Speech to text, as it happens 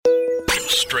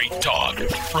Straight talk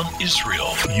from Israel.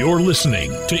 You're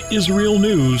listening to Israel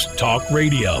News Talk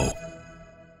Radio.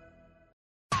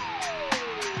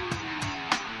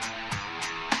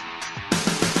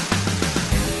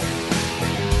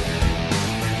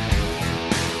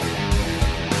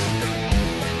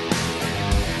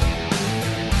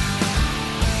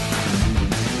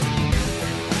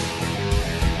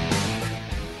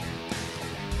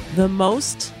 The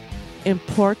most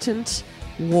important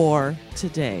war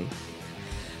today.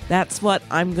 That's what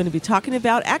I'm going to be talking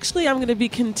about. Actually, I'm going to be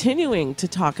continuing to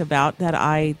talk about that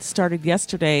I started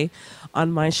yesterday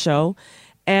on my show.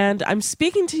 And I'm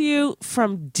speaking to you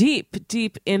from deep,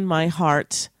 deep in my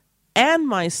heart and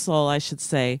my soul, I should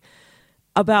say,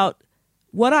 about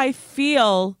what I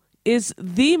feel is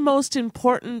the most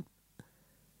important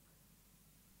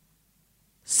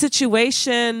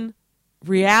situation,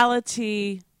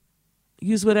 reality,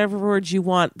 use whatever words you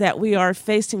want, that we are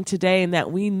facing today and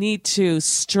that we need to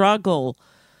struggle,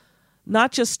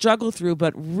 not just struggle through,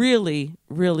 but really,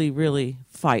 really, really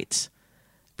fight.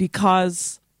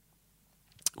 Because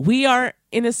we are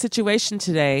in a situation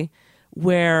today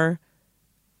where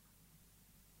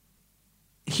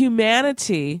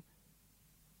humanity,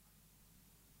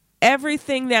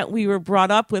 everything that we were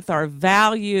brought up with, our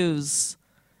values,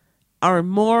 our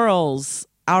morals,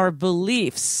 our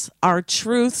beliefs, our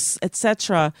truths,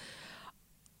 etc.,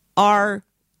 are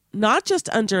not just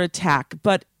under attack,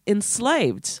 but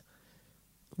enslaved.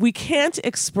 We can't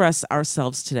express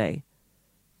ourselves today.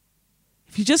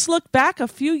 If you just look back a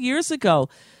few years ago,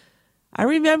 I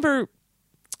remember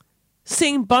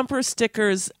seeing bumper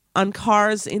stickers on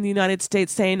cars in the United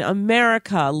States saying,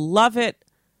 "America, love it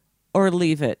or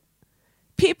leave it."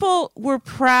 People were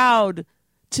proud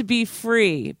to be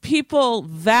free. People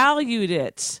valued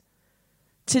it.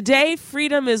 Today,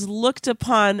 freedom is looked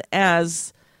upon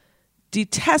as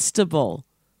detestable.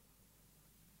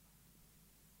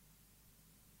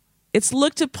 It's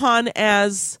looked upon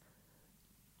as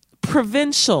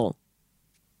provincial,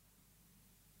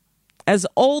 as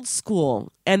old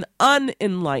school and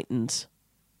unenlightened.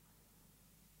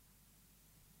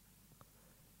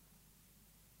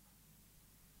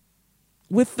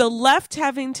 With the left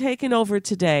having taken over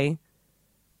today,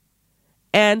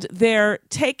 and they're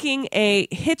taking a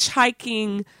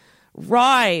hitchhiking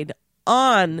ride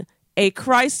on a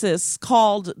crisis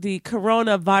called the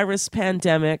coronavirus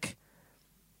pandemic,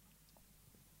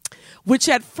 which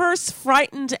at first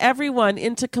frightened everyone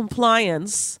into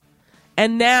compliance,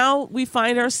 and now we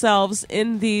find ourselves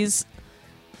in these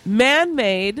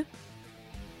man-made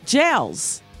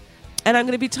jails. And I'm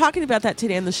going to be talking about that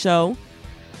today on the show,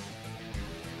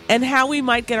 and how we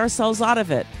might get ourselves out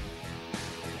of it.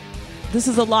 This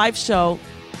is a live show,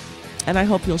 and I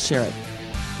hope you'll share it.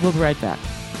 We'll be right back.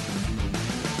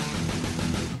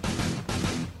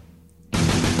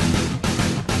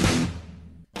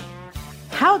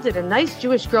 How did a nice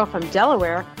Jewish girl from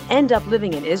Delaware end up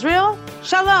living in Israel?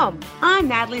 Shalom, I'm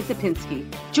Natalie Sapinski.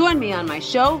 Join me on my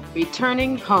show,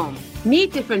 Returning Home.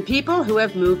 Meet different people who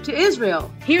have moved to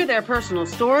Israel. Hear their personal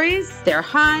stories, their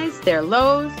highs, their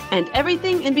lows, and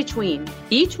everything in between.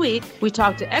 Each week, we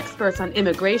talk to experts on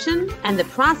immigration and the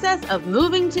process of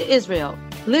moving to Israel.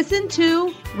 Listen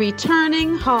to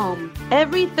Returning Home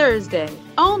every Thursday,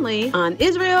 only on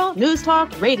Israel News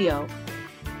Talk Radio.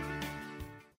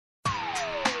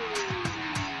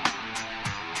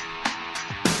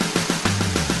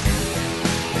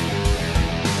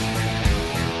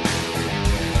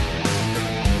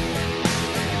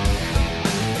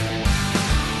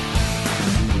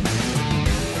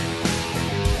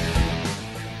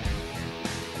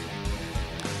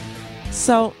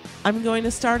 So I'm going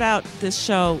to start out this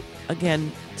show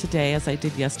again today, as I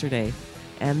did yesterday,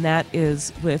 and that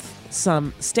is with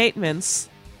some statements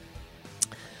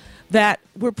that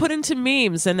were put into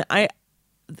memes, and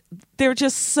they're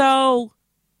just so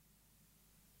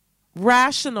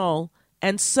rational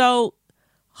and so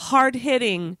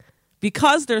hard-hitting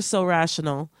because they're so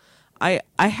rational. I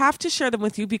have to share them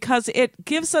with you because it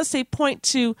gives us a point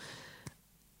to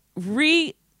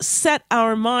reset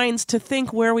our minds to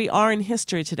think where we are in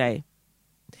history today.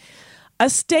 A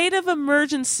state of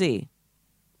emergency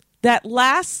that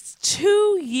lasts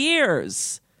 2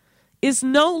 years is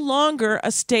no longer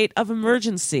a state of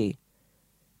emergency.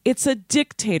 It's a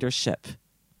dictatorship.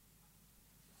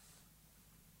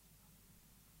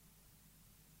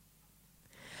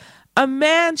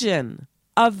 Imagine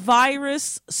a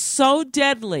virus so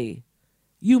deadly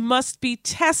you must be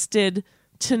tested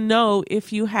to know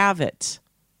if you have it.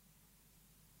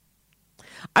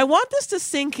 I want this to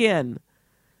sink in.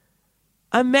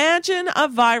 Imagine a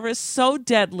virus so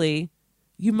deadly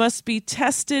you must be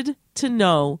tested to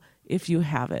know if you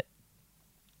have it.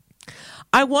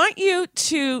 I want you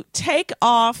to take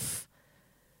off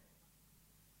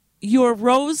your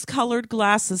rose-colored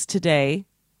glasses today,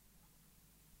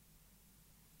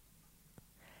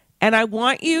 and I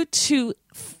want you to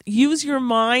use your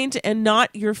mind and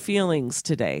not your feelings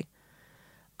today.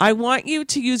 I want you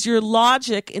to use your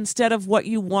logic instead of what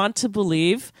you want to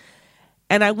believe,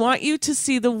 and I want you to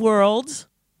see the world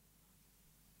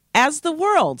as the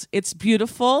world. It's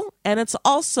beautiful, and it's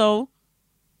also,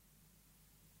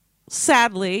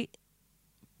 sadly,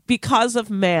 because of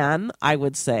man, I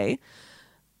would say,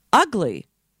 ugly.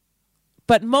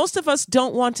 But most of us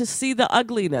don't want to see the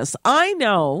ugliness. I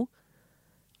know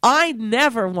I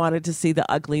never wanted to see the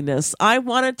ugliness. I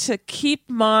wanted to keep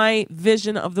my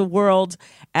vision of the world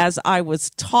as I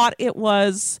was taught it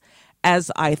was,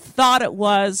 as I thought it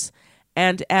was,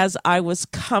 and as I was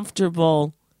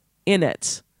comfortable in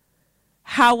it.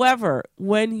 However,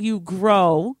 when you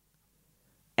grow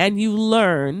and you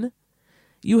learn,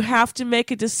 you have to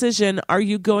make a decision. Are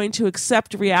you going to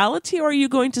accept reality, or are you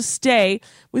going to stay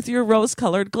with your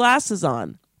rose-colored glasses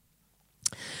on?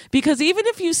 Because even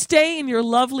if you stay in your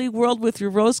lovely world with your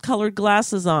rose-colored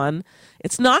glasses on,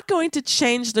 it's not going to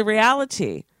change the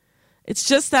reality. It's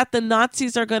just that the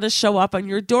Nazis are going to show up on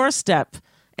your doorstep,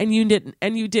 and you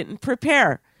didn't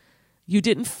prepare. You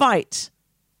didn't fight.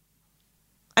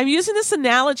 I'm using this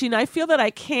analogy, and I feel that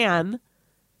I can,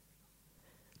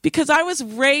 because I was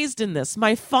raised in this.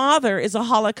 My father is a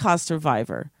Holocaust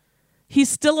survivor. He's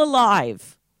still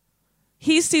alive.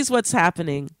 He sees what's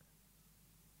happening.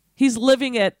 He's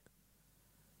living it.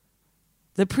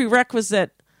 The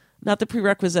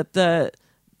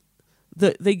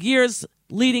years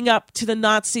leading up to the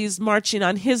Nazis marching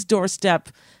on his doorstep,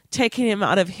 taking him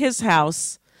out of his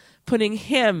house, putting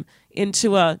him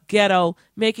into a ghetto,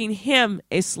 making him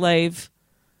a slave.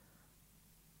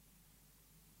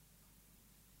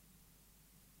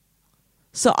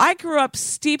 So I grew up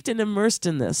steeped and immersed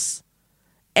in this,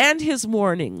 and his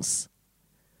warnings,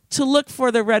 to look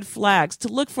for the red flags, to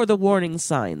look for the warning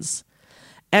signs,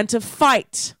 and to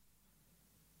fight,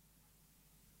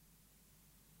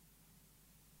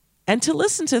 and to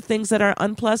listen to things that are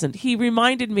unpleasant. He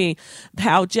reminded me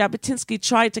how Jabotinsky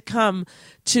tried to come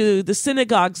to the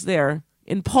synagogues there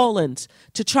in Poland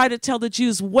to try to tell the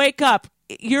Jews, wake up,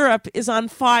 Europe is on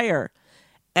fire.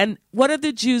 And what did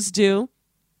the Jews do?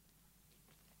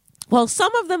 Well,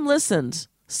 some of them listened.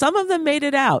 Some of them made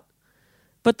it out.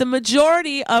 But the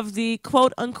majority of the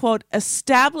quote-unquote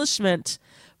establishment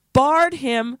barred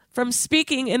him from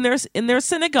speaking in their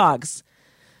synagogues.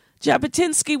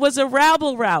 Jabotinsky was a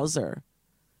rabble-rouser.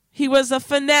 He was a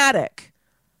fanatic.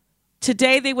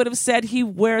 Today they would have said he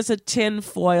wears a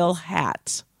tin-foil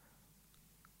hat.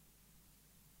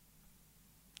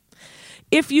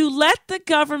 If you let the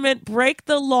government break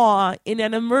the law in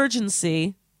an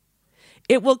emergency,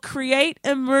 it will create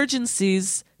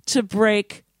emergencies to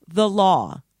break the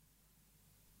law.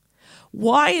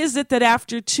 Why is it that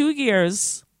after 2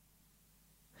 years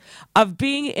of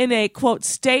being in a, quote,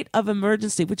 state of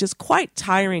emergency, which is quite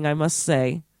tiring, I must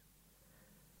say,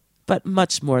 but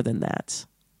much more than that.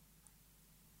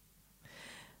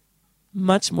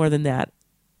 Much more than that.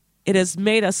 It has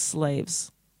made us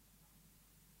slaves.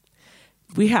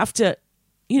 We have to,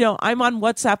 I'm on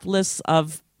WhatsApp lists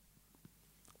of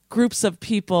groups of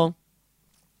people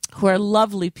who are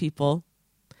lovely people,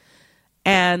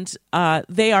 and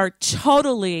they are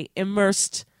totally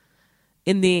immersed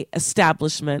in the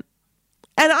establishment.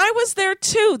 And I was there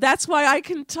too. That's why I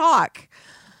can talk.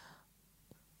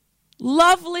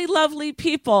 Lovely, lovely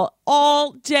people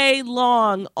all day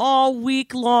long, all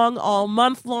week long, all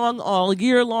month long, all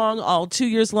year long, all 2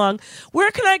 years long.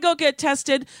 Where can I go get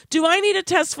tested? Do I need a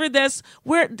test for this?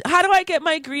 How do I get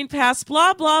my green pass?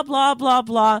 Blah, blah, blah, blah,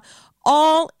 blah.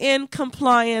 All in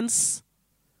compliance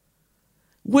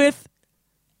with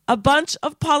a bunch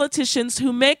of politicians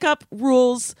who make up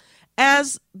rules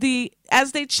as they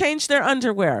change their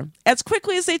underwear. As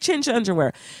quickly as they change their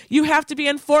underwear. You have to be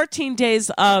in 14 days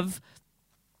of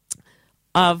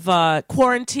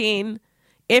quarantine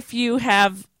if you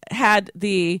have had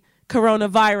the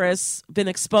coronavirus, been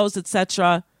exposed,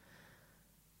 etc.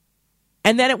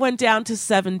 And then it went down to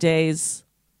 7 days.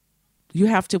 You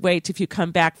have to wait if you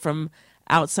come back from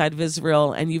outside of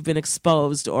Israel and you've been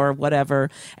exposed or whatever.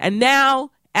 And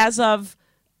now, as of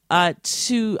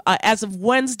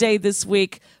Wednesday this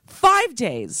week, 5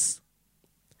 days.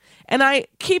 And I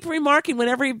keep remarking when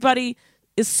everybody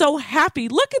is so happy,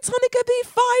 look, it's only going to be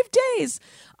 5 days.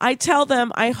 I tell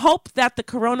them, I hope that the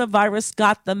coronavirus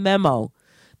got the memo,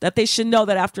 that they should know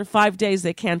that after 5 days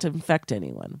they can't infect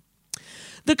anyone.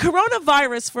 The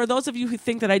coronavirus, for those of you who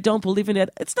think that I don't believe in it,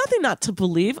 it's nothing not to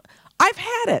believe. I've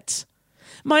had it.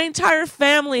 My entire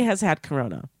family has had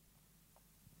corona.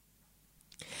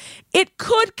 It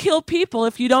could kill people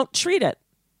if you don't treat it.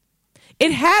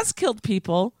 It has killed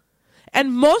people,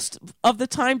 and most of the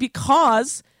time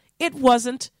because it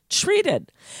wasn't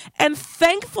treated. And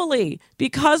thankfully,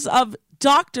 because of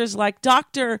doctors like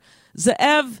Dr.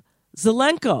 Zeev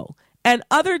Zelenko and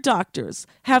other doctors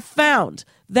have found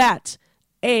that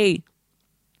a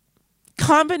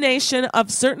combination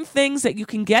of certain things that you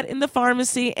can get in the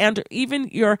pharmacy and or even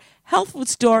your health food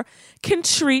store can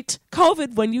treat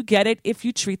COVID when you get it if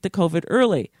you treat the COVID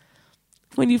early.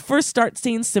 When you first start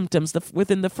seeing symptoms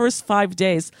within the first 5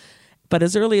 days, but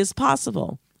as early as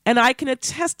possible. And I can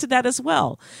attest to that as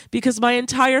well because my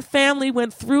entire family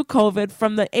went through COVID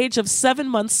from the age of 7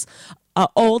 months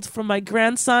old, from my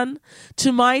grandson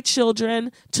to my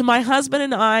children, to my husband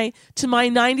and I, to my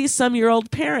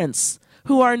 90-some-year-old parents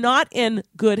who are not in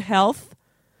good health,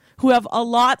 who have a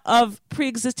lot of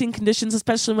pre-existing conditions,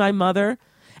 especially my mother,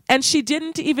 and she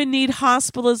didn't even need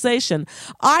hospitalization.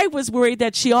 I was worried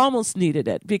that she almost needed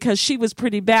it because she was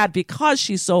pretty bad because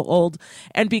she's so old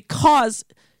and because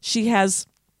she has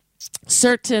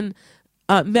certain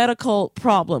medical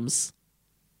problems.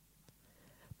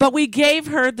 But we gave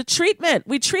her the treatment.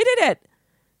 We treated it.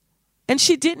 And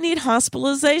she didn't need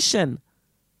hospitalization.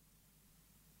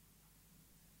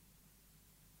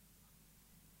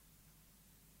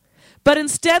 But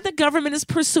instead, the government is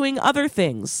pursuing other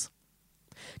things.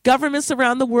 Governments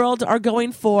around the world are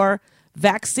going for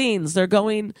vaccines. They're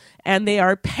going and they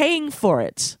are paying for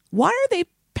it. Why are they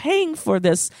paying for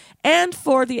this and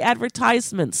for the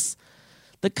advertisements?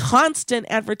 The constant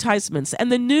advertisements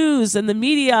and the news and the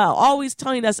media always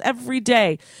telling us every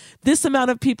day, this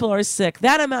amount of people are sick,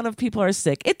 that amount of people are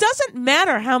sick. It doesn't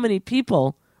matter how many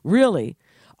people really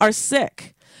are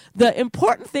sick. The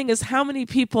important thing is how many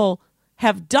people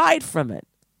have died from it.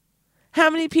 How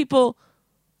many people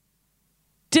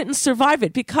didn't survive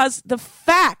it? Because the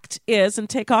fact is, and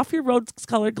take off your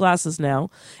rose-colored glasses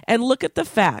now and look at the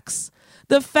facts.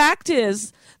 The fact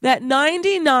is that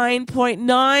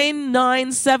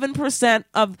 99.997%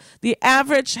 of the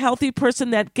average healthy person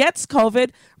that gets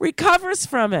COVID recovers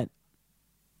from it.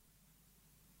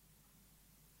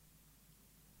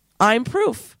 I'm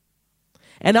proof.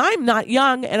 And I'm not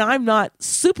young and I'm not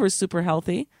super, super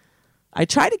healthy. I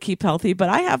try to keep healthy, but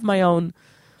I have my own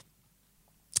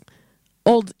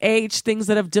old age things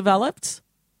that have developed.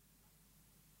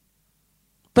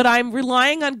 But I'm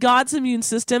relying on God's immune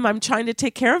system. I'm trying to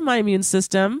take care of my immune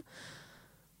system.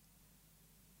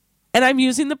 And I'm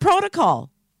using the protocol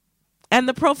and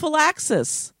the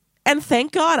prophylaxis. And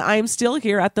thank God I'm still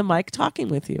here at the mic talking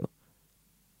with you.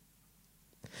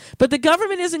 But the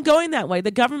government isn't going that way.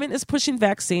 The government is pushing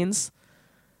vaccines.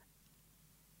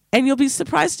 And you'll be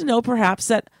surprised to know perhaps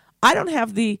that I don't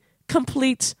have the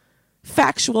complete,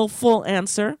 factual, full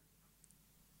answer.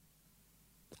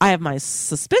 I have my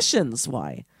suspicions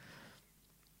why.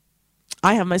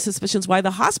 I have my suspicions why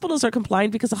the hospitals are complying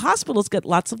because the hospitals get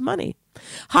lots of money.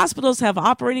 Hospitals have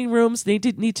operating rooms they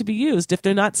need to be used. If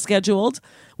they're not scheduled,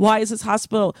 why is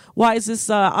this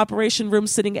operation room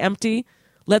sitting empty?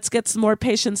 Let's get some more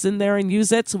patients in there and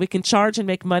use it so we can charge and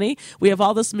make money. We have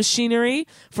all this machinery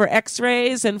for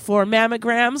x-rays and for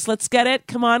mammograms. Let's get it.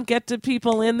 Come on, get the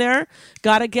people in there.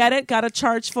 Got to get it. Got to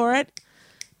charge for it.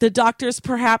 The doctors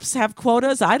perhaps have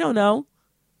quotas. I don't know.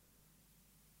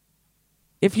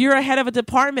 If you're a head of a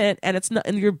department and it's not,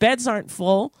 and your beds aren't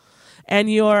full,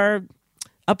 and your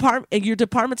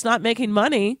department's not making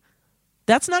money,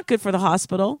 that's not good for the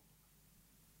hospital.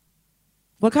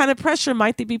 What kind of pressure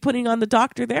might they be putting on the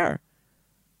doctor there?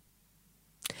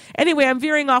 Anyway, I'm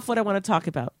veering off what I want to talk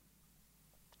about.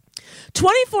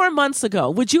 24 months ago,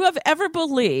 would you have ever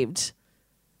believed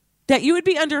that you would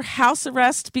be under house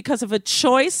arrest because of a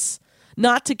choice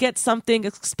not to get something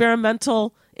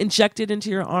experimental injected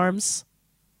into your arms?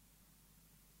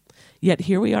 Yet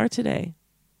here we are today.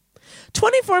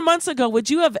 24 months ago,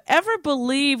 would you have ever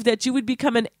believed that you would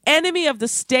become an enemy of the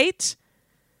state,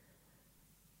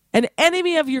 an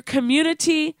enemy of your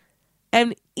community,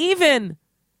 and even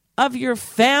of your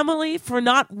family for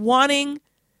not wanting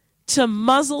to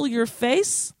muzzle your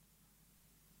face?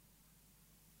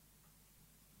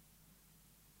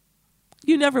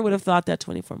 You never would have thought that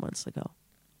 24 months ago.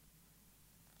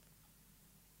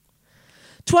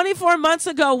 24 months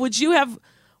ago, would you have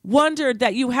wondered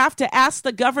that you have to ask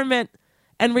the government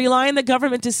and rely on the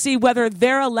government to see whether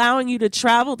they're allowing you to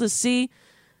travel to see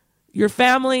your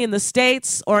family in the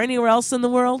States or anywhere else in the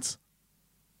world?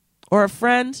 Or a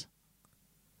friend?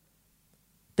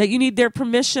 That you need their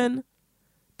permission?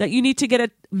 that you need to get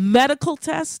a medical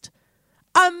test?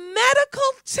 A medical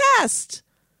test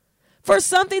for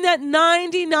something that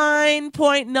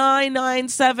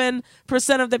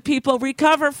 99.997% of the people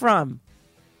recover from,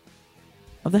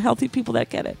 of the healthy people that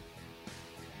get it.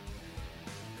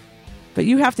 But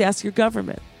you have to ask your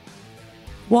government.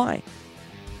 Why?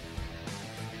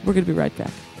 We're going to be right back.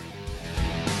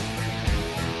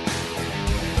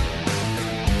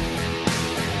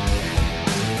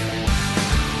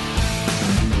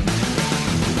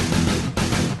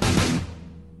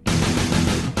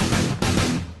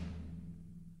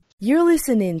 You're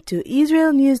listening to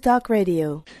Israel News Talk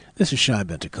Radio. This is Shai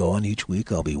Ben-Tekoa, and each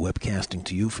week I'll be webcasting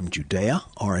to you from Judea,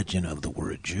 origin of the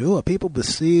word Jew, a people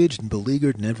besieged and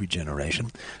beleaguered in every generation.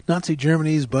 Nazi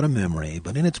Germany is but a memory,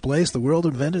 but in its place the world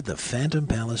invented the phantom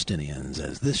Palestinians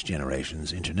as this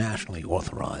generation's internationally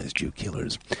authorized Jew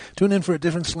killers. Tune in for a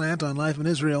different slant on life in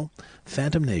Israel,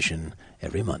 Phantom Nation,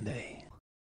 every Monday.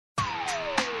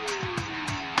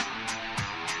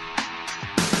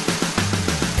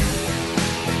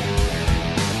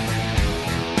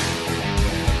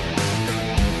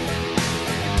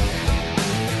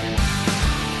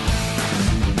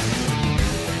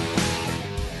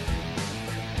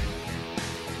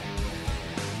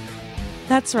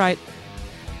 That's right.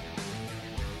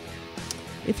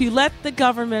 If you let the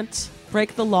government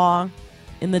break the law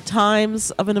in the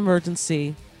times of an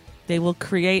emergency, they will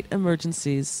create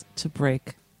emergencies to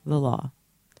break the law.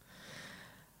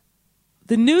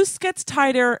 The noose gets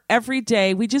tighter every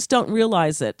day. We just don't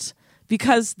realize it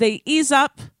because they ease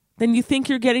up. Then you think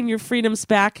you're getting your freedoms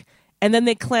back, and then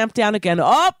they clamp down again.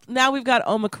 Oh, now we've got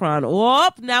Omicron. Oh,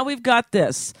 now we've got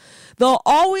this. They'll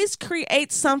always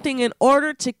create something in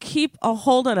order to keep a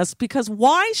hold on us, because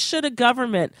why should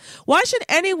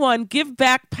anyone give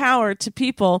back power to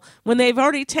people when they've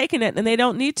already taken it and they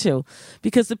don't need to?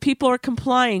 Because the people are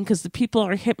complying, because the people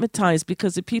are hypnotized,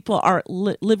 because the people are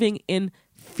living in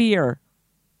fear.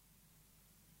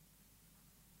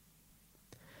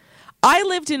 I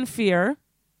lived in fear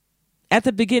at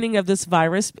the beginning of this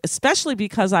virus, especially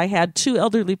because I had two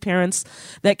elderly parents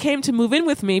that came to move in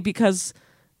with me because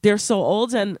they're so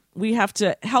old and we have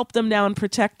to help them now and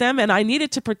protect them. And I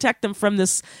needed to protect them from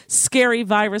this scary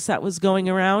virus that was going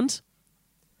around.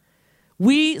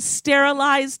 We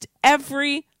sterilized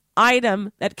every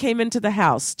item that came into the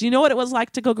house. Do you know what it was like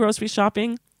to go grocery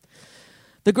shopping?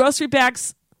 The grocery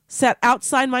bags sat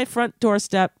outside my front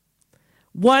doorstep.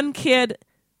 One kid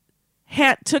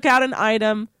took out an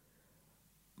item,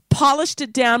 polished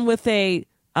it down with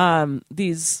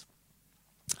these,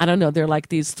 I don't know, they're like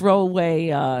these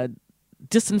throwaway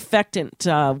disinfectant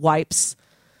wipes,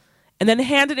 and then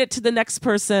handed it to the next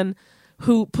person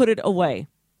who put it away.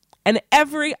 And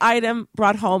every item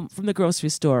brought home from the grocery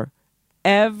store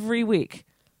every week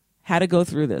had to go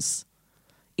through this.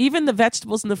 Even the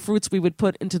vegetables and the fruits we would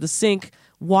put into the sink,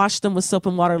 wash them with soap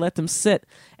and water, let them sit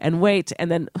and wait, and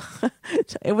then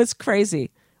it was crazy.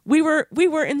 We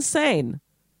were insane.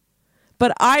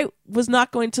 But I was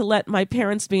not going to let my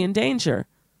parents be in danger.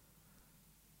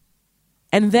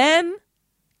 And then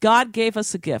God gave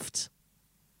us a gift.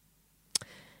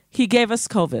 He gave us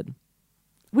COVID.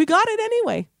 We got it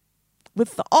anyway.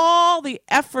 With all the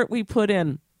effort we put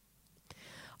in,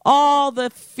 all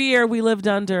the fear we lived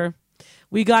under,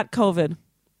 we got COVID.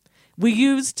 We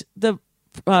used the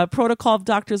protocol of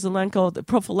Dr. Zelenko, the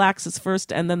prophylaxis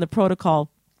first, and then the protocol.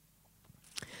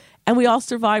 And we all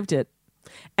survived it.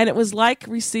 And it was like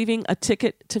receiving a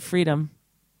ticket to freedom.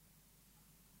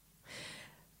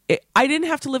 I didn't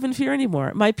have to live in fear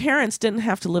anymore. My parents didn't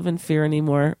have to live in fear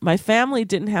anymore. My family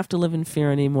didn't have to live in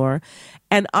fear anymore.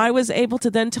 And I was able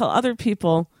to then tell other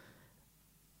people,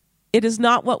 it is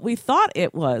not what we thought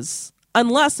it was.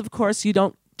 Unless, of course, you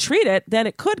don't treat it, then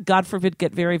it could, God forbid,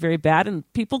 get very, very bad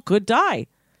and people could die.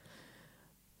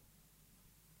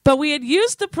 But we had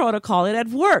used the protocol. It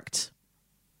had worked.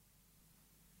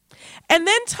 And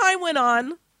then time went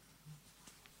on.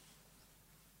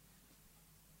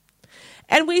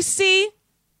 And we see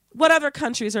what other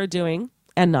countries are doing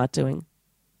and not doing.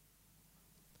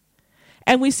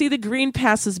 And we see the green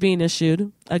passes being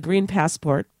issued, a green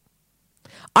passport.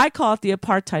 I call it the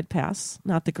apartheid pass,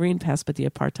 not the green pass, but the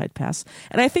apartheid pass.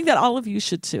 And I think that all of you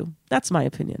should too. That's my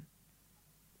opinion.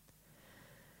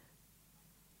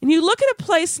 And you look at a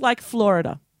place like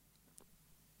Florida.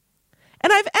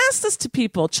 And I've asked this to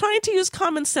people, trying to use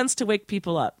common sense to wake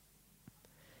people up.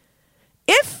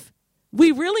 If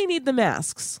we really need the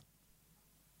masks,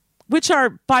 which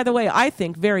are, by the way, I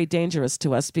think very dangerous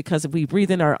to us because if we breathe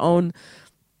in our own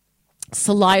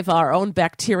saliva, our own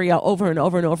bacteria over and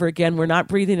over and over again, we're not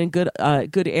breathing in good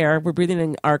air. We're breathing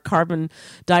in our carbon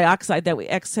dioxide that we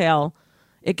exhale.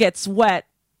 It gets wet.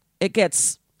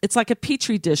 It's like a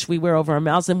petri dish we wear over our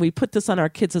mouths, and we put this on our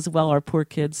kids as well, our poor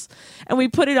kids. And we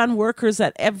put it on workers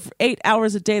that 8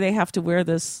 hours a day they have to wear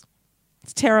this.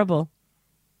 It's terrible.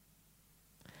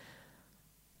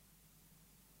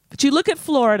 But you look at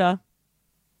Florida,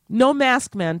 no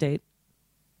mask mandate.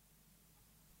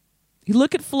 You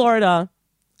look at Florida,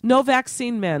 no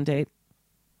vaccine mandate.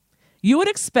 You would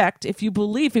expect, if you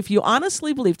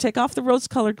honestly believe, take off the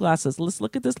rose-colored glasses. Let's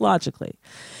look at this logically.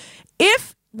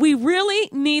 If we really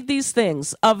need these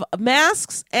things of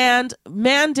masks and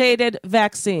mandated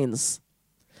vaccines,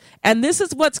 and this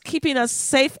is what's keeping us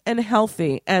safe and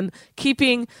healthy and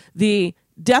keeping the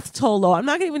death toll low. I'm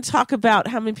not going to even talk about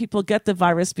how many people get the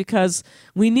virus because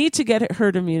we need to get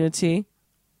herd immunity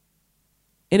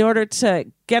in order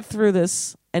to get through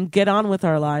this and get on with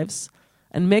our lives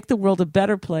and make the world a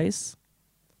better place.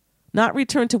 Not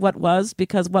return to what was,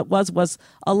 because what was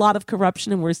a lot of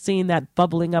corruption, and we're seeing that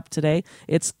bubbling up today.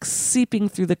 It's seeping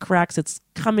through the cracks. It's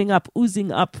coming up,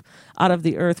 oozing up out of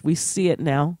the earth. We see it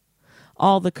now.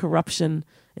 All the corruption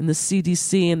in the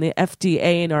CDC and the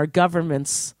FDA and our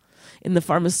governments, in the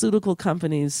pharmaceutical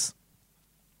companies,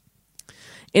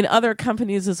 in other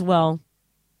companies as well.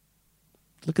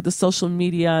 Look at the social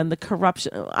media and the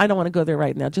corruption. I don't want to go there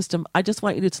right now. I just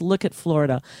want you to look at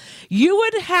Florida. You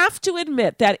would have to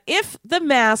admit that if the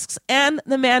masks and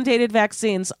the mandated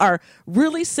vaccines are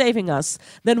really saving us,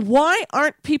 then why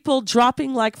aren't people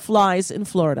dropping like flies in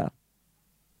Florida?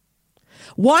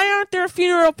 Why aren't there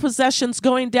funeral processions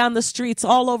going down the streets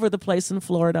all over the place in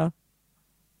Florida?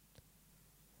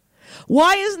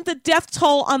 Why isn't the death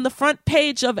toll on the front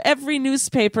page of every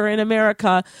newspaper in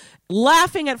America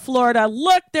laughing at Florida?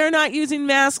 Look, they're not using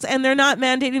masks and they're not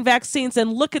mandating vaccines,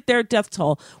 and look at their death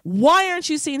toll. Why aren't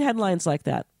you seeing headlines like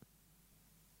that?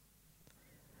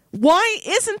 Why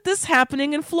isn't this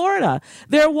happening in Florida?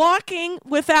 They're walking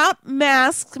without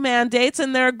mask mandates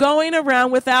and they're going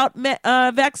around without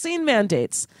vaccine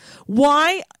mandates.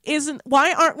 Why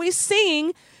aren't we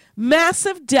seeing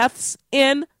massive deaths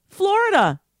in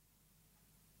Florida?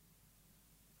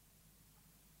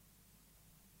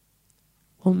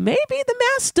 Well, maybe the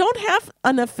masks don't have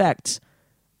an effect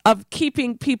of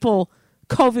keeping people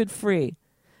COVID-free.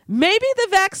 Maybe the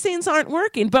vaccines aren't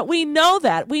working, but we know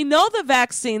that. We know the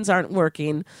vaccines aren't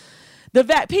working.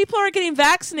 People are getting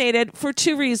vaccinated for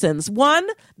two reasons. One,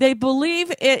 they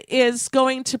believe it is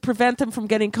going to prevent them from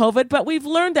getting COVID, but we've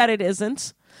learned that it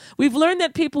isn't. We've learned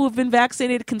that people who've been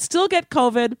vaccinated can still get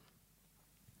COVID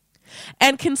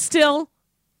and can still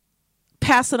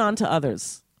pass it on to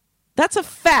others. That's a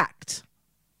fact.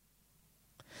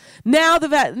 Now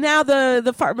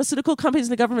the pharmaceutical companies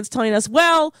and the government's telling us,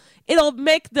 well, it'll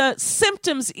make the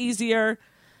symptoms easier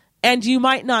and you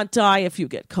might not die if you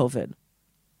get COVID.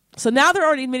 So now they're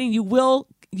already admitting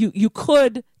you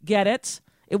could get it.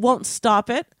 It won't stop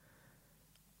it.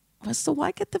 So why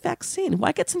get the vaccine?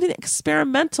 Why get something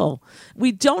experimental?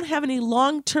 We don't have any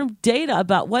long-term data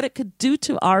about what it could do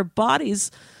to our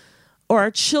bodies or our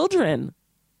children.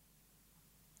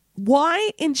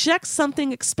 Why inject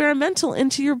something experimental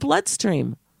into your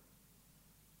bloodstream?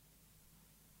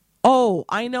 Oh,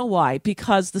 I know why.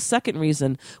 Because the second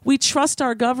reason, we trust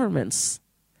our governments.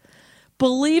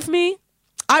 Believe me,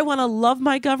 I want to love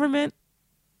my government.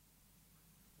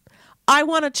 I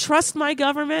want to trust my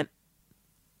government.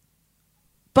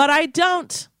 But I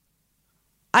don't.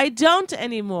 I don't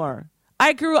anymore.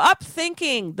 I grew up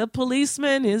thinking the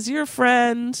policeman is your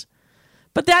friend.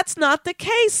 But that's not the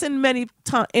case in many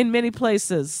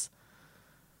places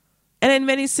and in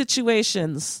many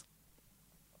situations.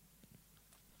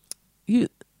 You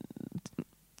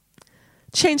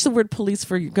change the word police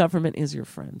for your government is your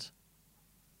friend.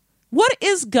 What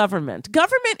is government?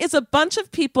 Government is a bunch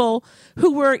of people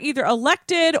who were either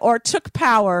elected or took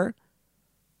power,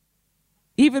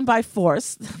 even by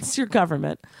force. That's your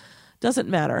government. Doesn't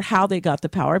matter how they got the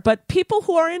power, but people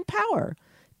who are in power.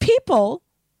 People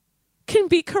can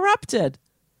be corrupted.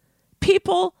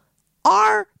 People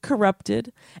are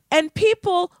corrupted, and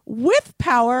people with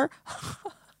power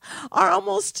are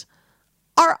almost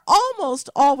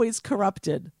always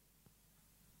corrupted.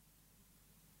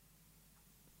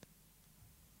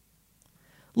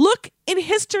 Look in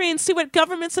history and see what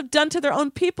governments have done to their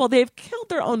own people. They've killed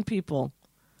their own people.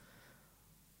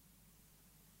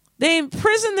 They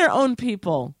imprison their own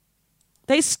people.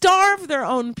 They starve their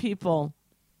own people.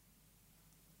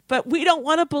 but we don't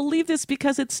want to believe this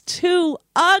because it's too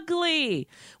ugly.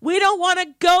 We don't want to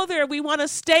go there. We want to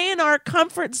stay in our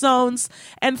comfort zones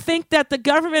and think that the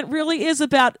government really is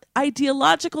about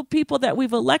ideological people that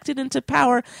we've elected into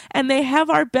power and they have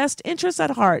our best interests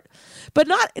at heart. But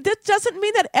that doesn't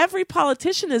mean that every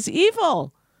politician is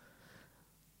evil.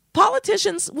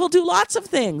 Politicians will do lots of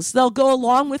things. They'll go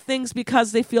along with things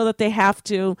because they feel that they have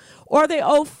to, or they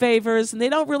owe favors and they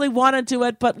don't really want to do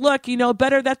it. But look,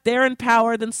 better that they're in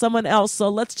power than someone else. So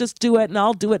let's just do it and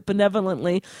I'll do it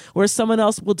benevolently, where someone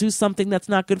else will do something that's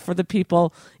not good for the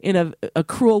people in a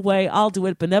cruel way. I'll do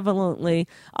it benevolently.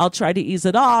 I'll try to ease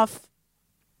it off.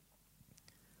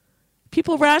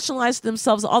 People rationalize to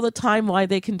themselves all the time why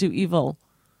they can do evil.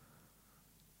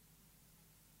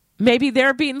 Maybe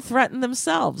they're being threatened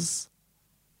themselves.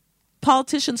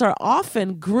 Politicians are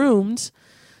often groomed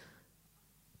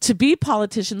to be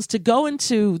politicians, to go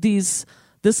into this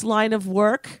line of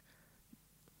work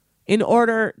in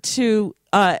order to,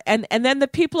 and then the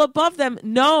people above them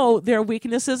know their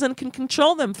weaknesses and can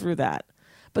control them through that.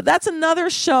 But that's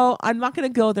another show. I'm not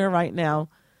going to go there right now.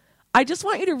 I just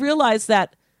want you to realize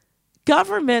that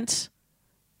government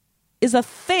is a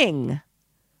thing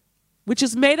which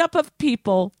is made up of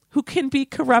people who can be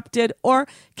corrupted or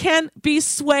can be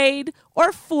swayed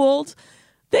or fooled.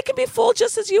 They can be fooled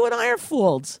just as you and I are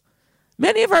fooled.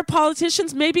 Many of our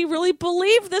politicians maybe really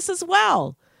believe this as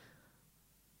well.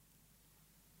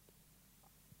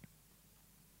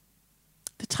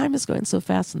 The time is going so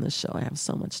fast in this show. I have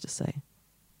so much to say.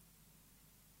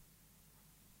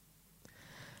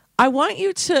 I want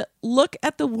you to look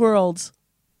at the world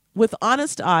with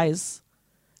honest eyes.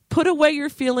 Put away your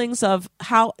feelings of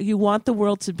how you want the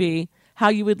world to be, how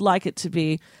you would like it to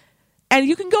be. And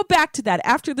you can go back to that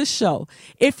after the show.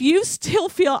 If you still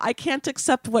feel, I can't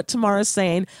accept what Tamara's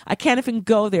saying, I can't even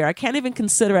go there, I can't even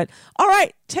consider it, all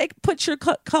right, put your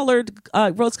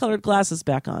rose-colored glasses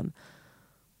back on.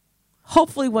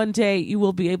 Hopefully one day you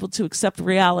will be able to accept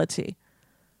reality.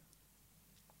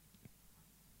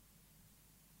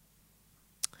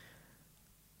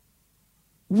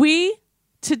 We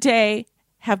today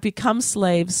have become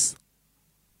slaves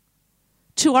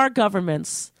to our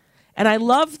governments. And I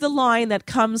love the line that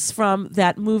comes from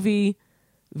that movie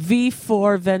V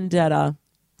for Vendetta.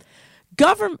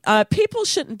 People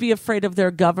shouldn't be afraid of their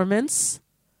governments.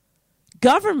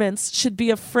 Governments should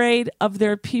be afraid of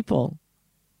their people.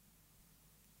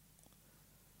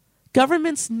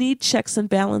 Governments need checks and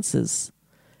balances.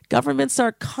 Governments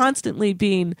are constantly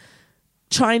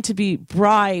trying to be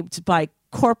bribed by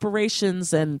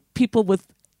corporations and people with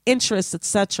interests,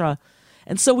 etc.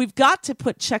 And so we've got to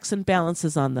put checks and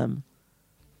balances on them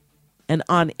and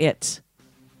on it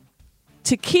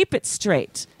to keep it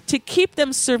straight, to keep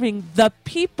them serving the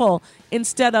people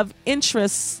instead of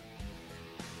interests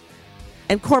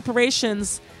and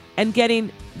corporations and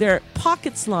getting their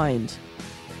pockets lined,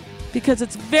 because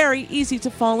it's very easy to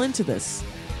fall into this.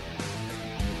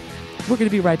 We're going to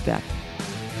be right back.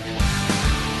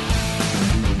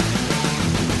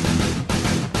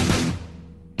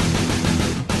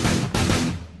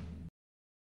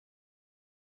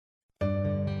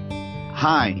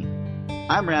 Hi,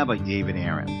 I'm Rabbi David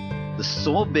Aaron. The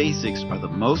soul basics are the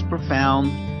most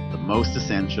profound, the most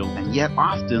essential, and yet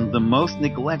often the most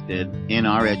neglected in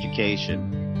our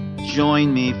education.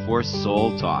 Join me for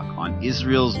Soul Talk on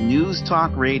Israel's News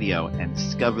Talk Radio and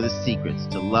discover the secrets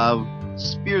to love,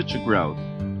 spiritual growth,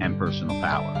 and personal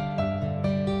power.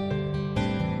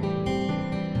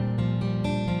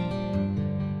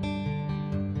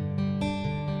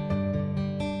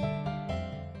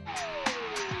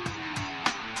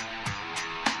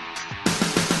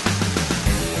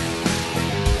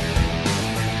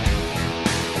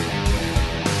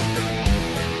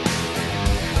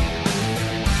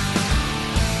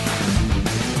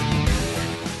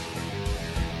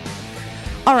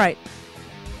 All right.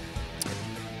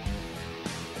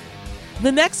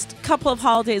 The next couple of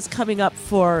holidays coming up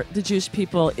for the Jewish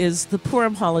people is the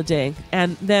Purim holiday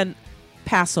and then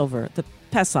Passover, the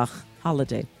Pesach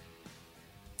holiday.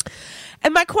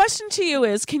 And my question to you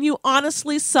is, can you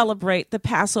honestly celebrate the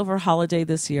Passover holiday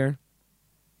this year?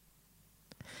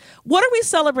 What are we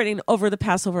celebrating over the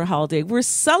Passover holiday? We're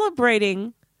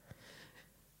celebrating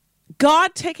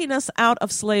God taking us out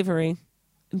of slavery,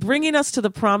 bringing us to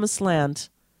the promised land,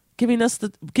 giving us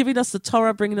the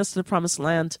Torah, bringing us to the promised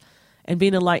land, and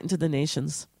being a light into the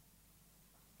nations.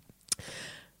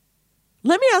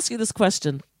 Let me ask you this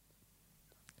question.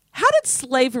 How did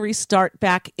slavery start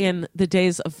back in the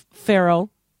days of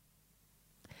Pharaoh?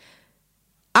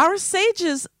 Our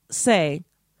sages say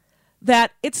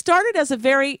that it started as a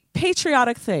very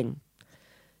patriotic thing.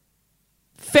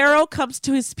 Pharaoh comes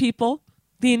to his people,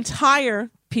 the entire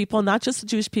people, not just the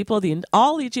Jewish people,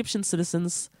 all the Egyptian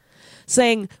citizens,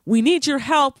 saying, we need your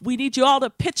help. We need you all to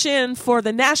pitch in for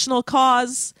the national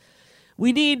cause.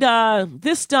 We need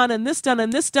this done and this done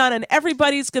and this done, and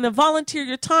everybody's going to volunteer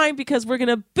your time because we're going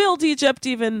to build Egypt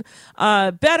even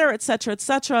better, etc.,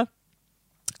 etc.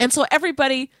 And so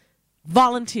everybody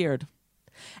volunteered,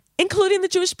 including the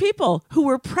Jewish people who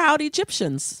were proud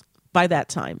Egyptians by that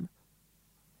time.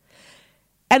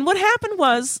 And what happened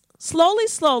was,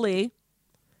 slowly,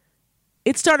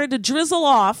 it started to drizzle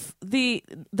off the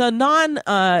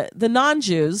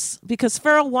non-Jews, because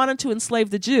Pharaoh wanted to enslave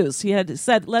the Jews. He had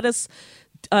said, "Let us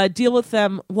deal with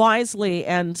them wisely,"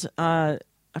 and I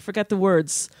forget the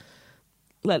words.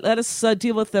 Let us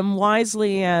deal with them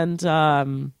wisely and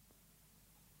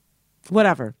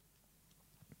whatever.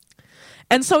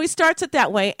 And so he starts it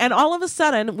that way, and all of a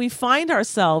sudden we find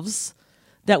ourselves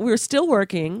that we're still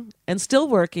working and still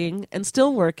working and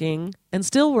still working and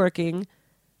still working,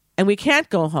 and we can't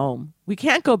go home. We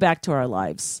can't go back to our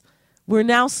lives. We're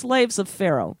now slaves of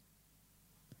Pharaoh.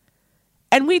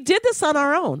 And we did this on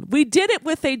our own. We did it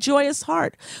with a joyous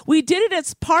heart. We did it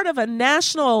as part of a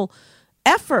national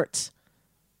effort.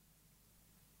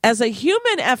 As a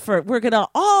human effort, we're going to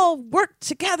all work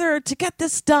together to get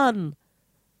this done.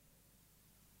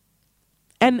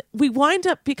 And we wind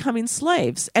up becoming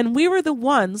slaves. And we were the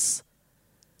ones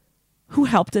who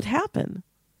helped it happen.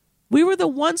 We were the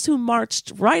ones who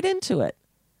marched right into it,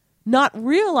 not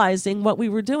realizing what we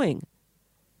were doing.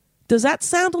 Does that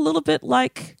sound a little bit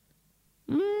like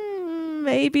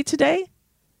maybe today?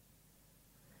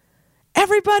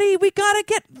 Everybody, we got to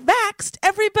get vaxxed.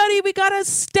 Everybody, we got to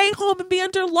stay home and be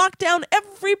under lockdown.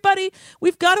 Everybody,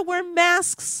 we've got to wear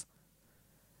masks.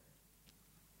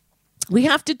 We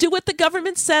have to do what the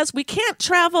government says. We can't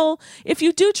travel. If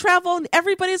you do travel,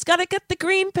 everybody's got to get the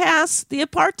green pass, the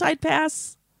apartheid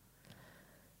pass.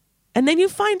 And then you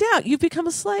find out you've become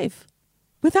a slave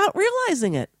without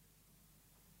realizing it.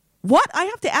 What? I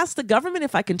have to ask the government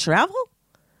if I can travel?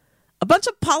 A bunch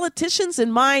of politicians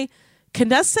in my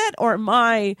Knesset or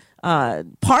my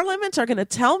parliament are going to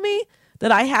tell me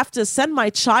that I have to send my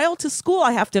child to school.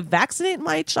 I have to vaccinate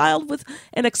my child with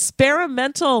an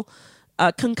experimental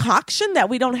concoction that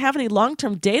we don't have any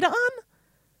long-term data on?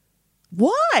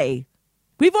 Why?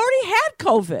 We've already had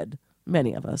COVID,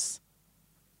 many of us.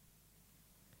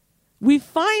 We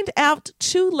find out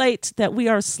too late that we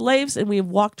are slaves, and we've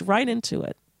walked right into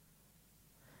it.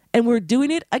 And we're doing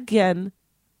it again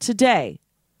today.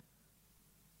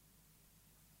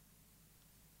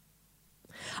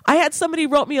 I had somebody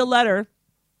wrote me a letter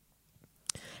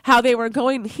how they were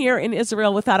going here in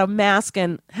Israel without a mask,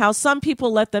 and how some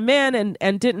people let them in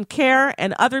and didn't care,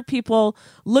 and other people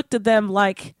looked at them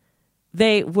like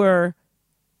they were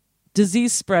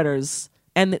disease spreaders,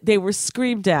 and they were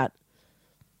screamed at.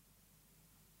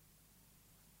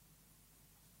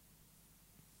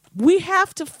 We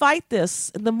have to fight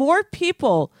this. And the more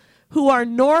people who are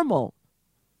normal,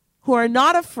 who are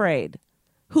not afraid,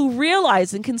 who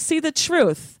realize and can see the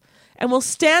truth, and will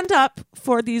stand up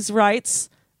for these rights,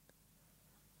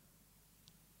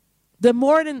 the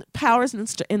more it empowers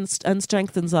and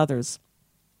strengthens others.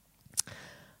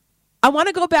 I want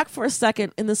to go back for a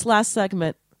second in this last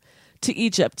segment to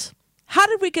Egypt. How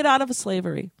did we get out of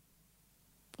slavery?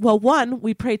 Well, one,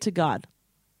 we prayed to God.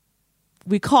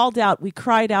 We called out, we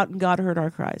cried out, and God heard our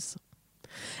cries.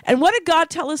 And what did God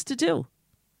tell us to do?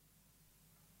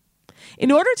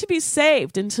 In order to be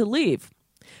saved and to leave,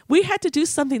 we had to do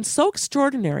something so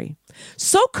extraordinary,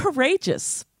 so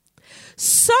courageous,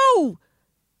 so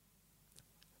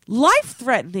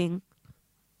life-threatening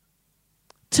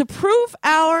to prove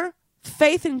our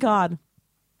faith in God.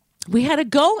 We had to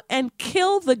go and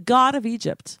kill the god of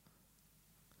Egypt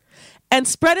and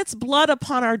spread its blood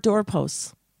upon our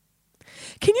doorposts.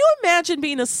 Can you imagine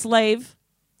being a slave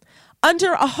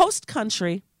under a host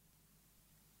country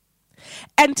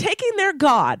and taking their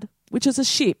god, which is a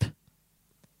sheep,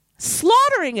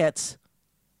 slaughtering it,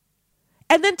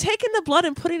 and then taking the blood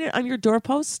and putting it on your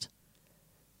doorpost?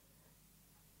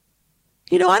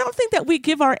 You know, I don't think that we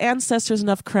give our ancestors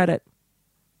enough credit.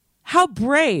 How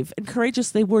brave and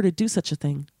courageous they were to do such a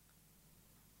thing.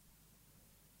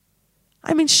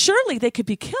 I mean, surely they could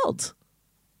be killed.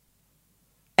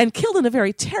 And killed in a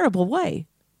very terrible way.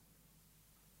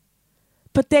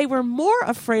 But they were more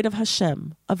afraid of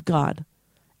Hashem, of God.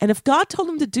 And if God told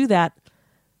them to do that,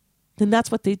 then that's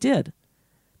what they did.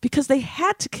 Because they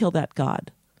had to kill that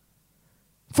God.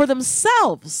 For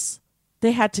themselves,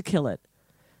 they had to kill it.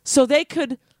 So they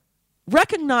could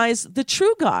recognize the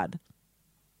true God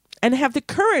and have the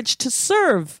courage to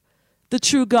serve the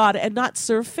true God and not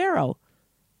serve Pharaoh.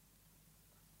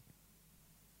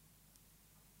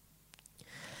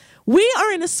 We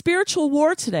are in a spiritual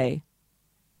war today.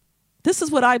 This is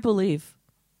what I believe.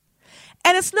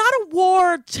 And it's not a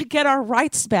war to get our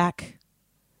rights back.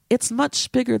 It's much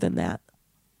bigger than that.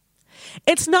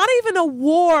 It's not even a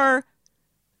war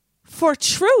for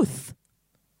truth.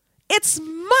 It's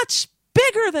much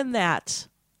bigger than that.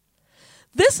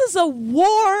 This is a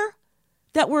war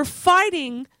that we're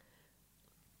fighting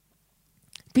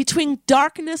between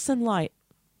darkness and light.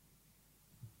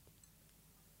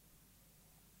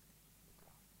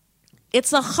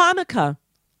 It's a Hanukkah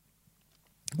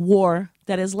war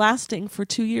that is lasting for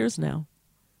 2 years now.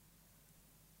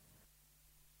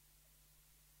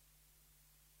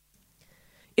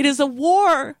 It is a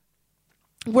war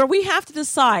where we have to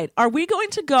decide, are we going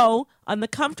to go on the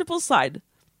comfortable side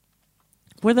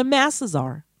where the masses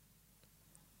are?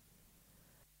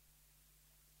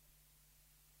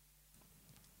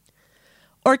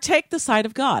 Or take the side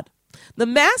of God? The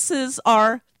masses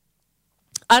are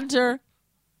under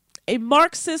a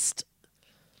Marxist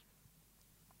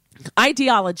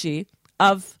ideology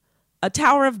of a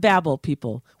Tower of Babel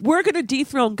people. We're going to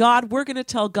dethrone God. We're going to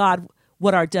tell God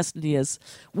what our destiny is.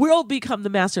 We'll become the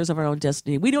masters of our own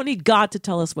destiny. We don't need God to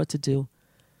tell us what to do.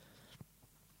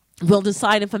 We'll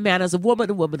decide if a man is a woman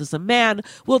is a man.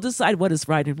 We'll decide what is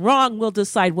right and wrong. We'll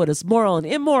decide what is moral and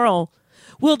immoral.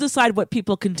 We'll decide what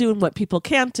people can do and what people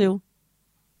can't do.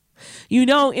 You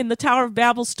know, in the Tower of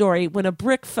Babel story, when a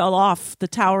brick fell off the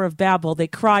Tower of Babel, they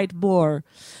cried more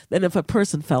than if a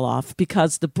person fell off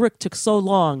because the brick took so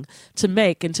long to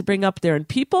make and to bring up there. And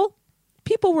people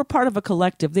were part of a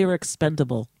collective. They were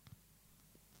expendable.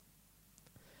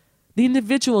 The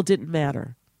individual didn't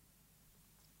matter.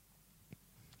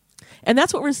 And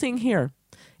that's what we're seeing here.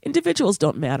 Individuals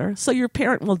don't matter. So your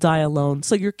parent will die alone.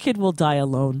 So your kid will die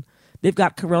alone. They've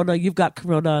got corona. You've got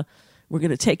corona. We're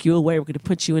going to take you away. We're going to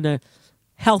put you in a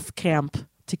health camp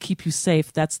to keep you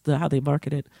safe. That's how they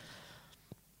market it.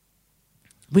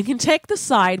 We can take the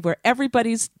side where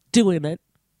everybody's doing it,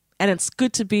 and it's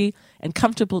good to be and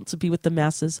comfortable to be with the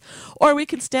masses. Or we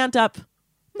can stand up,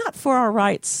 not for our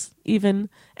rights even,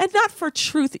 and not for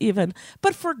truth even,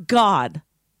 but for God.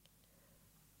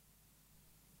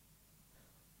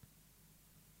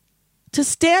 To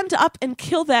stand up and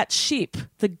kill that sheep,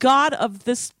 the God of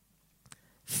this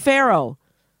Pharaoh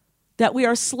that we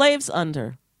are slaves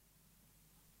under.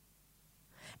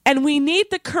 And we need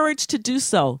the courage to do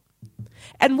so.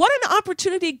 And what an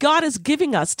opportunity God is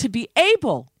giving us to be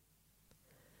able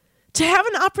to have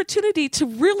an opportunity to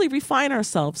really refine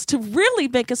ourselves, to really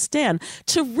make a stand,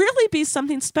 to really be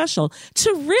something special,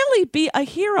 to really be a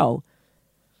hero.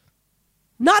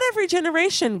 Not every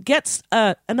generation gets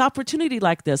an opportunity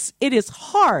like this. It is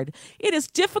hard. It is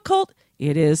difficult.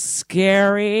 It is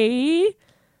scary.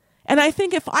 And I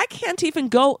think if I can't even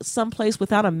go someplace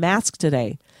without a mask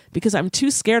today because I'm too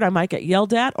scared I might get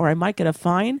yelled at or I might get a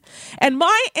fine, and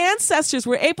my ancestors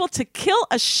were able to kill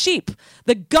a sheep,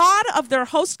 the god of their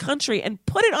host country, and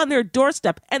put it on their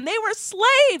doorstep, and they were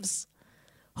slaves.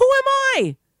 Who am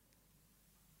I?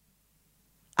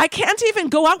 I can't even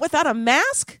go out without a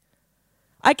mask?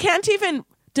 I can't even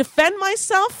defend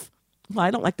myself. Well,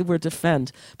 I don't like the word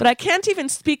defend, but I can't even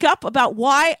speak up about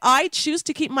why I choose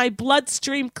to keep my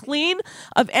bloodstream clean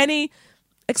of any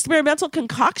experimental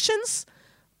concoctions.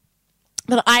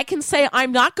 But I can say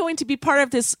I'm not going to be part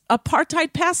of this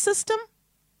apartheid past system.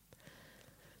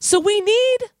 So we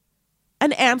need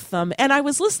an anthem. And I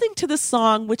was listening to this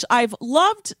song, which I've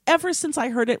loved ever since I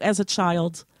heard it as a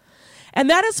child. And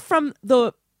that is from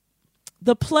the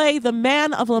play, The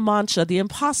Man of La Mancha, The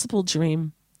Impossible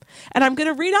Dream. And I'm going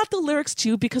to read out the lyrics to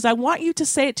you because I want you to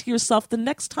say it to yourself the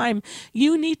next time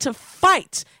you need to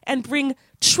fight and bring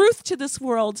truth to this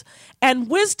world and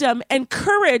wisdom and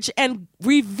courage and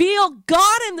reveal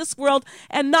God in this world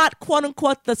and not, quote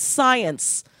unquote, the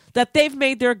science that they've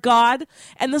made their God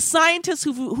and the scientists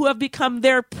who have become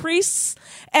their priests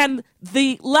and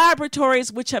the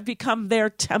laboratories which have become their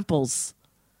temples.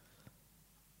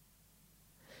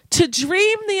 To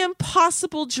dream the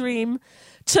impossible dream,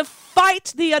 to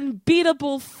fight the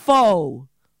unbeatable foe,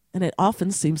 and it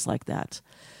often seems like that,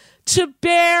 to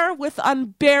bear with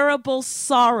unbearable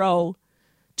sorrow,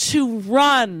 to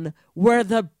run where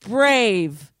the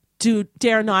brave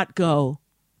dare not go.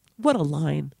 What a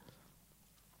line.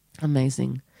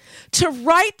 Amazing. To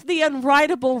right the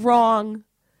unrightable wrong,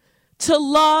 to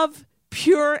love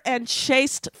pure and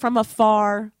chaste from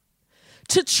afar,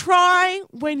 to try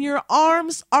when your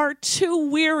arms are too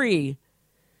weary,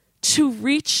 to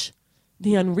reach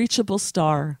the unreachable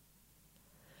star.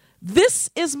 This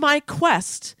is my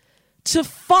quest, to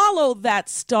follow that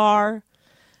star,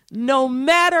 no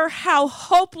matter how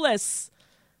hopeless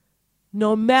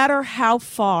no matter how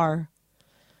far,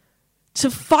 to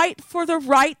fight for the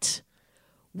right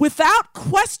without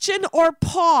question or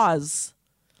pause.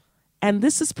 And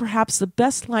this is perhaps the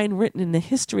best line written in the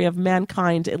history of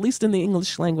mankind, at least in the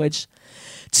English language,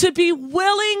 to be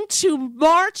willing to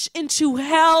march into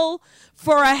hell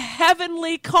for a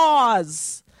heavenly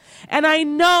cause. And I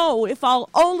know if I'll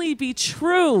only be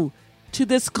true to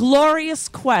this glorious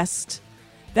quest,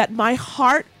 that my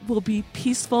heart will be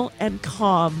peaceful and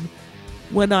calm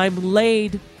when I'm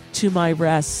laid to my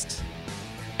rest,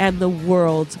 and the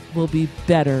world will be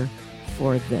better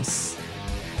for this.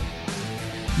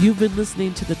 You've been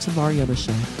listening to The Tamar Yona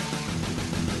Show.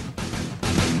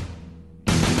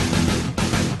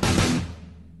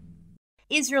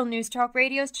 Israel News Talk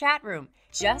Radio's chat room.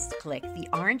 Just click the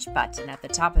orange button at the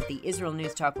top of the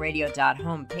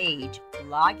IsraelNewsTalkRadio.home page,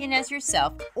 log in as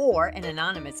yourself or an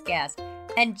anonymous guest,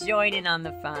 and join in on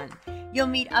the fun. You'll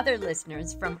meet other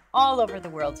listeners from all over the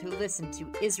world who listen to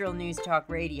Israel News Talk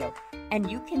Radio, and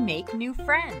you can make new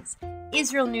friends.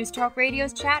 Israel News Talk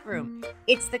Radio's chat room.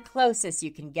 It's the closest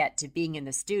you can get to being in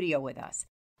the studio with us.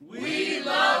 We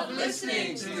love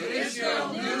listening to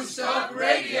Israel News Talk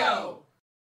Radio.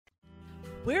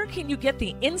 Where can you get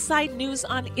the inside news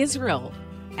on Israel?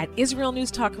 At Israel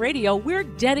News Talk Radio, we're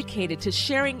dedicated to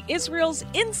sharing Israel's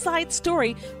inside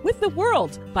story with the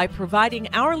world by providing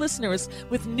our listeners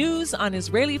with news on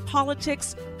Israeli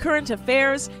politics, current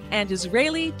affairs, and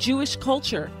Israeli Jewish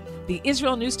culture. The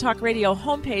Israel News Talk Radio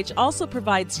homepage also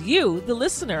provides you, the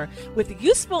listener, with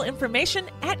useful information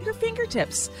at your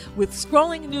fingertips, with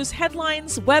scrolling news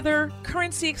headlines, weather,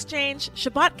 currency exchange,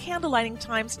 Shabbat candlelighting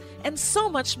times, and so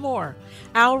much more.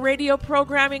 Our radio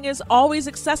programming is always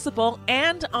accessible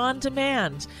and on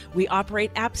demand. We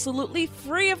operate absolutely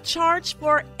free of charge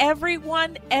for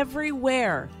everyone,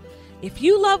 everywhere. If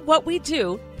you love what we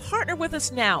do, partner with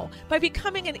us now by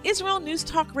becoming an Israel News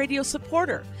Talk Radio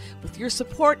supporter. With your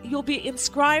support, you'll be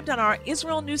inscribed on our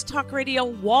Israel News Talk Radio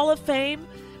Wall of Fame.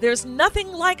 There's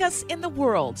nothing like us in the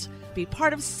world. Be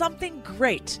part of something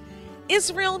great.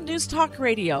 Israel News Talk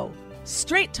Radio.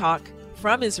 Straight talk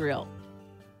from Israel.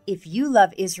 If you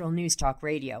love Israel News Talk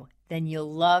Radio, then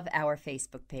you'll love our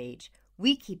Facebook page.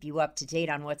 We keep you up to date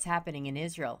on what's happening in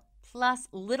Israel, plus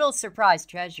little surprise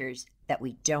treasures that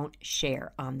we don't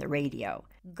share on the radio.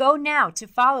 Go now to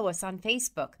follow us on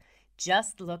Facebook.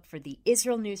 Just look for the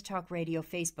Israel News Talk Radio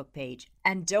Facebook page,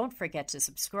 and don't forget to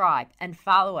subscribe and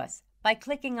follow us by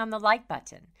clicking on the like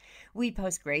button. We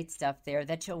post great stuff there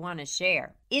that you'll want to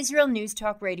share. Israel News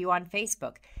Talk Radio on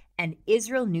Facebook and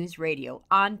Israel News Radio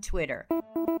on Twitter.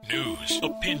 News,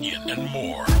 opinion, and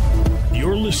more.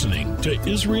 You're listening to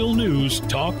Israel News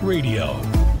Talk Radio.